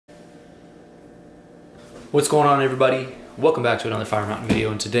What's going on, everybody? Welcome back to another Fire Mountain video,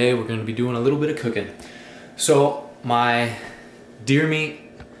 and today we're going to be doing a little bit of cooking. So my deer meat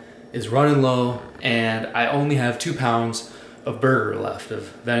is running low and I only have 2 pounds of burger left, of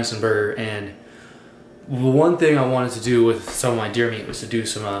venison burger, and one thing I wanted to do with some of my deer meat was to do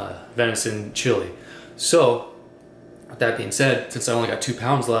some venison chili. So with that being said, since I only got 2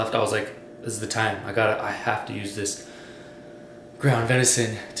 pounds left, I was like, this is the time. I have to use this ground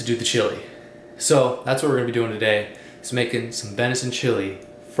venison to do the chili. So that's what we're gonna be doing today, is making some venison chili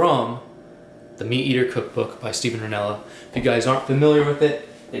from the MeatEater cookbook by Stephen Rinella. If you guys aren't familiar with it,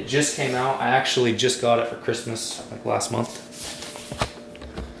 it just came out. I actually just got it for Christmas, like last month.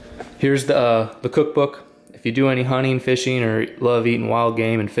 Here's the cookbook. If you do any hunting, fishing, or love eating wild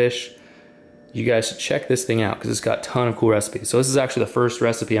game and fish, you guys should check this thing out because it's got a ton of cool recipes. So this is actually the first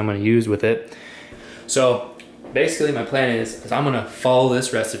recipe I'm gonna use with it. So basically my plan is I'm gonna follow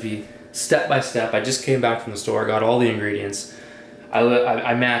this recipe step by step. I just came back from the store, got all the ingredients.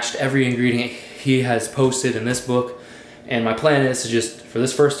 I matched every ingredient he has posted in this book, and my plan is to just, for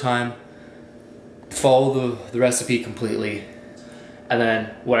this first time, follow the recipe completely. And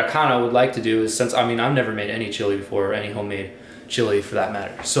then what I kind of would like to do is, since I've never made any chili before, or any homemade chili for that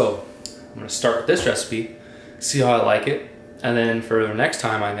matter. So I'm gonna start with this recipe, see how I like it, and then for the next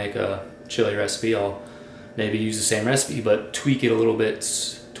time I make a chili recipe, I'll maybe use the same recipe but tweak it a little bit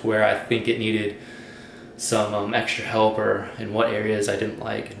to where I think it needed some extra help, or in what areas I didn't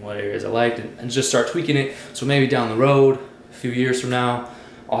like and what areas I liked, and just start tweaking it. So maybe down the road, a few years from now,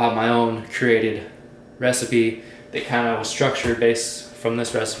 I'll have my own created recipe that kind of was structured based from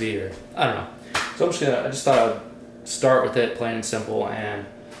this recipe, or I don't know. So I just thought I'd start with it plain and simple. And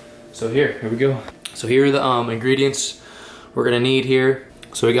so here we go. So here are the ingredients we're gonna need here.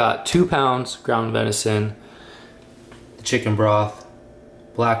 So we got 2 pounds ground venison, the chicken broth,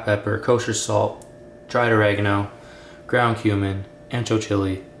 black pepper, kosher salt, dried oregano, ground cumin, ancho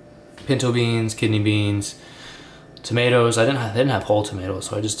chile, pinto beans, kidney beans, tomatoes. They didn't have whole tomatoes,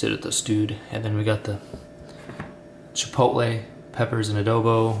 so I just did it the stewed. And then we got the chipotle, peppers and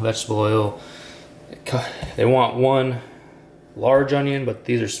adobo, vegetable oil. They want 1 large onion, but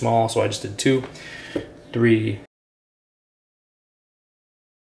these are small, so I just did 2, 3.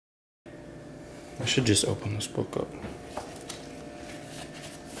 I should just open this book up.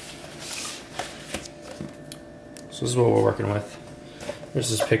 So this is what we're working with.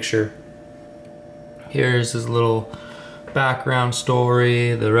 There's this picture. Here's this little background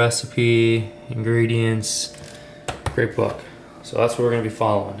story, the recipe, ingredients. Great book. So that's what we're gonna be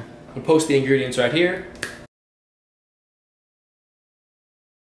following. I'm gonna post the ingredients right here.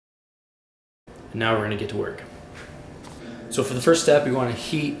 And now we're gonna get to work. So for the first step, you wanna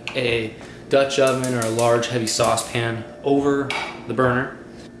heat a Dutch oven or a large heavy saucepan over the burner.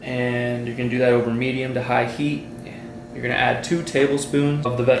 And you're gonna do that over medium to high heat. You're gonna add 2 tablespoons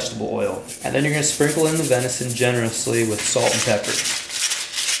of the vegetable oil. And then you're gonna sprinkle in the venison generously with salt and pepper.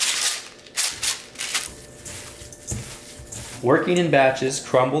 Working in batches,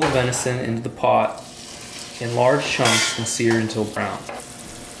 crumble the venison into the pot in large chunks and sear until brown.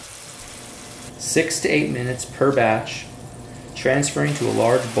 6 to 8 minutes per batch, transferring to a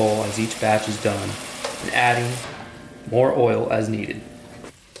large bowl as each batch is done, and adding more oil as needed.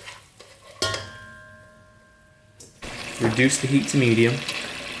 Reduce the heat to medium.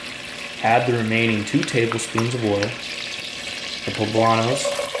 Add the remaining 2 tablespoons of oil, the poblanos,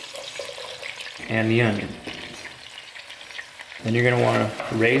 and the onion. Then you're going to want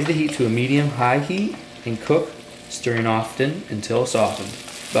to raise the heat to a medium-high heat and cook, stirring often until softened,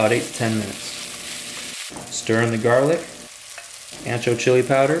 about 8 to 10 minutes. Stir in the garlic, ancho chili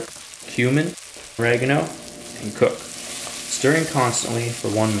powder, cumin, oregano, and cook, stirring constantly for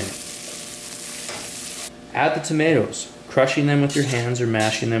 1 minute. Add the tomatoes, crushing them with your hands or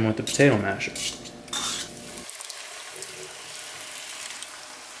mashing them with the potato masher.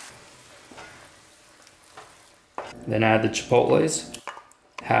 Then add the chipotles,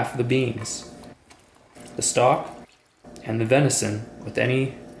 half of the beans, the stock, and the venison with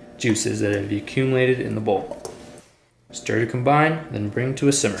any juices that have accumulated in the bowl. Stir to combine, then bring to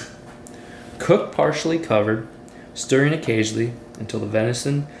a simmer. Cook partially covered, stirring occasionally until the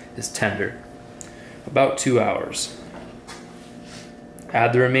venison is tender. About 2 hours.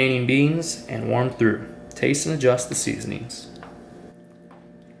 Add the remaining beans and warm through. Taste and adjust the seasonings.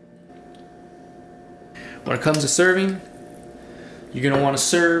 When it comes to serving, you're going to want to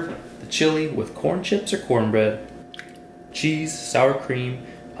serve the chili with corn chips or cornbread, cheese, sour cream,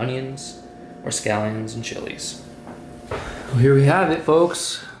 onions, or scallions and chilies. Well, here we have it,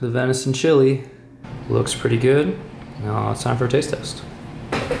 folks. The venison chili looks pretty good. Now it's time for a taste test.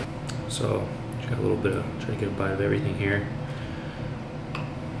 So Got a little bit of, try to get a bite of everything here.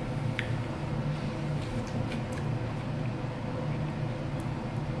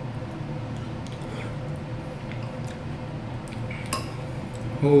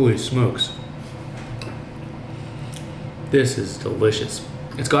 Holy smokes. This is delicious.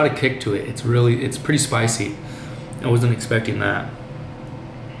 It's got a kick to it. It's pretty spicy. I wasn't expecting that.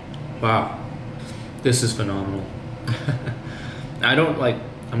 Wow. This is phenomenal.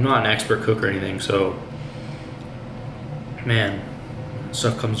 I'm not an expert cook or anything, so man,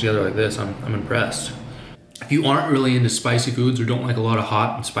 stuff comes together like this, I'm impressed. If you aren't really into spicy foods or don't like a lot of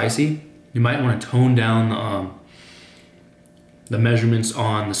hot and spicy, you might want to tone down the measurements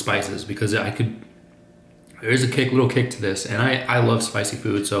on the spices, because there's a little kick to this, and I love spicy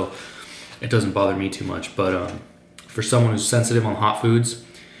food, so it doesn't bother me too much. But for someone who's sensitive on hot foods,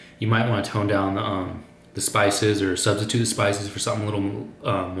 you might want to tone down the spices or substitute the spices for something a little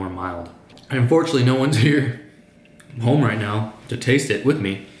more mild. And unfortunately, no one's here home right now to taste it with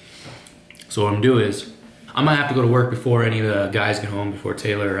me. So what I'm gonna do is, I might have to go to work before any of the guys get home, before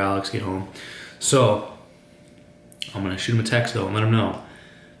Taylor or Alex get home. So I'm gonna shoot them a text though and let them know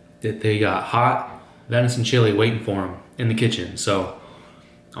that they got hot venison chili waiting for them in the kitchen. So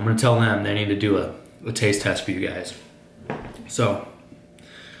I'm gonna tell them they need to do a taste test for you guys. So,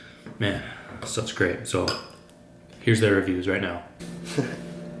 man, stuff's great. So here's their reviews right now.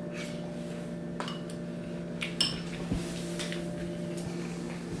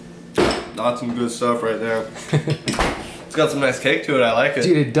 That's some good stuff right there. It's got some nice cake to it. I like it.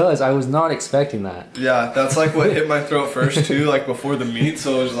 Dude, it does. I was not expecting that. Yeah, that's like what hit my throat first too, like before the meat.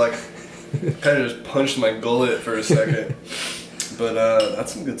 So it was like, kind of just punched my gullet for a second. But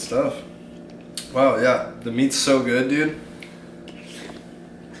that's some good stuff. Wow, yeah, the meat's so good, dude.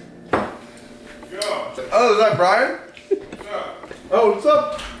 Oh, is that Brian? Oh, what's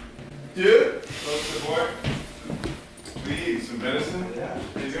up, dude? What's up, boy? We eat some venison? Yeah.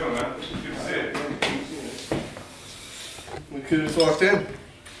 How you doing, man? Good to see you. We could just walked in.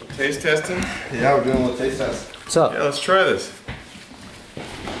 Taste testing? Yeah, we're doing a little taste test. What's up? Yeah, let's try this.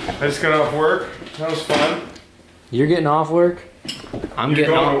 I just got off work. That was fun. You're getting off work? I'm You're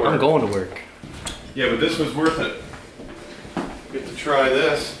getting going off. to work. I'm going to work. Yeah, but this was worth it. Get to try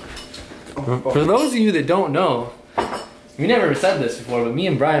this. For those of you that don't know, we never said this before, but me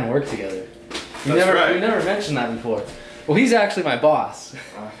and Brian work together. We never mentioned that before. Well, he's actually my boss.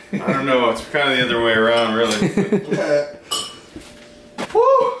 I don't know. It's kind of the other way around, really.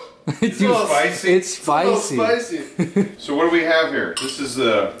 Woo! It's spicy. It's spicy. Spicy. So what do we have here? This is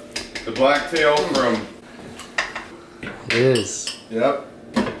the blacktail from... It is. Yep.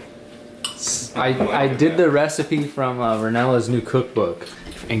 I did the recipe from Renella's new cookbook,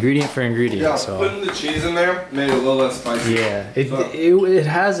 ingredient for ingredient. Yeah, so putting the cheese in there made it a little less spicy. yeah, it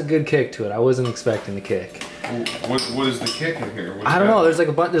has a good kick to it. I wasn't expecting the kick. What is the kick in here? I don't know. There's like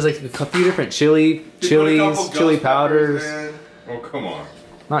a few different chilies, chili powders. Oh, come on.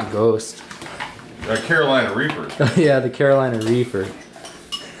 Not Ghost. Carolina Reapers. Yeah, the Carolina Reaper.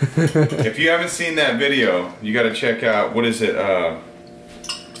 If you haven't seen that video, you got to check out, what is it,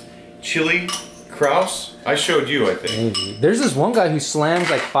 Chili Kraus? I showed you, I think. Maybe. There's this one guy who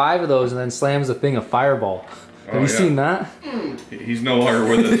slams like 5 of those and then slams a thing of Fireball. Have you seen that? He's no longer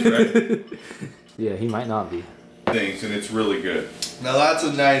with us, right? Yeah, he might not be. Things, and it's really good. Now that's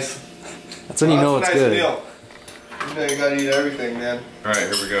a nice. That's when you know it's nice good. Meal. You know you gotta eat everything, man. All right,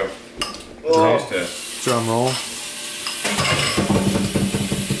 here we go. Oh. Taste test. Drum roll.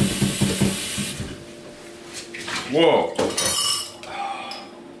 Whoa,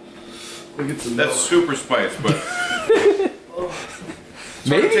 That's that's super spice, but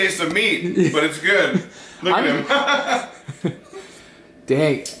sort of tastes of meat, but it's good. Look at him.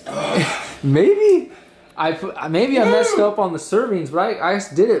 Dang. Maybe I messed up on the servings, but I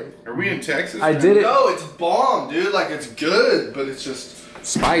did it. Are we in Texas? I did it. No, it's bomb, dude. Like, it's good, but it's just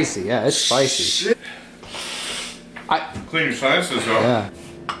Spicy, yeah, it's spicy. shit. Clean your sinuses up. Yeah.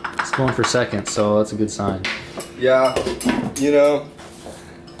 It's going for second, so that's a good sign. Yeah, you know,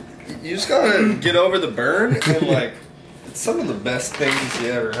 you just gotta get over the burn and like, it's some of the best things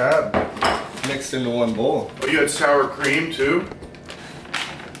you ever had mixed into one bowl. Oh, you had sour cream too?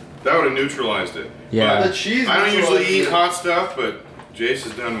 That would have neutralized it. Yeah. The cheese. I don't usually eat neutralizes it. hot stuff, but Jace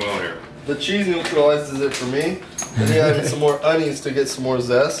has done well here. The cheese neutralizes it for me. And you added some more onions to get some more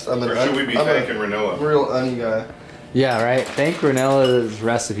zest. I'm Or should we be thanking Ranella? real onion guy. Yeah, right. Thank Renella's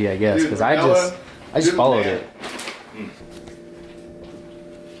recipe, I guess, because I just good followed man. it.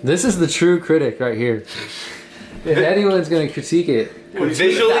 This is the true critic right here. If anyone's gonna critique it,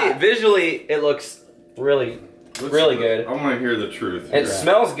 Visually, it looks really Really good. I want to hear the truth. It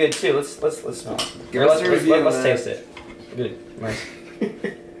smells good too. Let's smell it. Here, let's taste it. Good. Nice.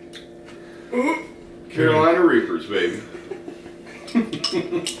 Carolina Reapers, baby.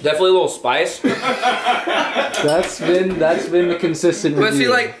 Definitely a little spice. That's been the consistent review. But see,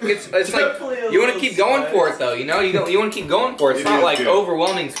 like it's like you want to keep going for it though. You know, you want to keep going for it. It's not like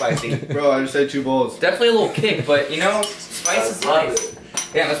overwhelming spicy. Bro, I just ate 2 bowls. Definitely a little kick, but you know, spice is nice.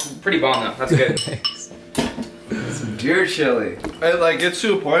 Yeah, that's pretty bomb though. That's good. Some deer chili. It gets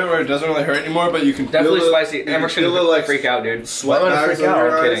to a point where it doesn't really hurt anymore, but you can Definitely feel spicy. And we're gonna like freak out, dude. Sweat I'm gonna bags freak out. under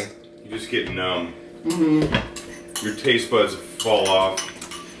your I'm eyes. kidding. You just get numb. Your taste buds fall off.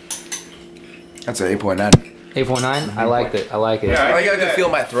 That's an 8.9. 8.9. I liked it. I like it. Yeah, I like to feel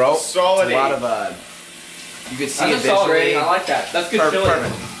my throat. Solid It's a lot 8. of you can see That's it a solid visually. rating. I like that. That's good chili.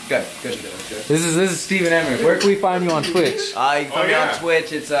 Perfect. Good. This is Stephen Emmerich. Where can we find you on Twitch? You can find me on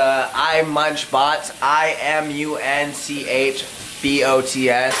Twitch. It's I Munch Bots.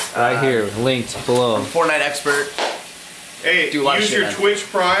 IMUNCHBOTS. Right here, linked below. Fortnite expert. Hey, Do a lot of use shit, your man. Twitch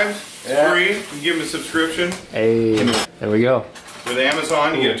Prime. Yeah. Free. You can give them a subscription. Hey, there we go. With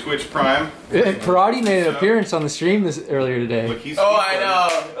Amazon, you get a Twitch Prime. Karate made an appearance on the stream earlier today. Look, he's Oh, I know.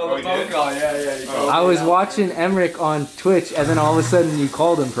 Oh, he did? Yeah. I was watching Emmerich on Twitch, and then all of a sudden you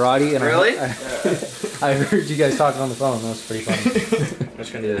called him Karate, and Really? I heard you guys talking on the phone. That was pretty funny. I'm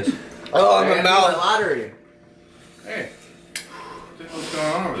just gonna do this. Oh, I'm about lottery. Hey. What the hell's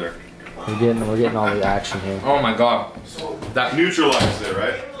going on over there? We're getting all the action here. Oh my god. That Neutralized it,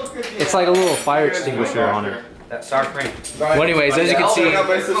 right? It's like a little fire extinguisher on it. that sour cream. Well, anyways, as you can see, got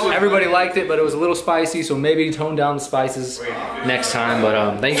my sister. everybody liked it, but it was a little spicy, so maybe tone down the spices next time.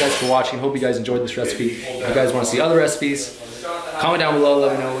 But thank you guys for watching. Hope you guys enjoyed this recipe. If you guys want to see other recipes, comment down below.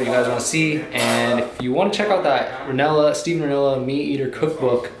 Let me know what you guys want to see. And if you want to check out that Stephen Ranella MeatEater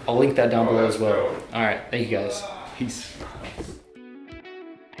cookbook, I'll link that down below as well. All right, thank you guys. Peace.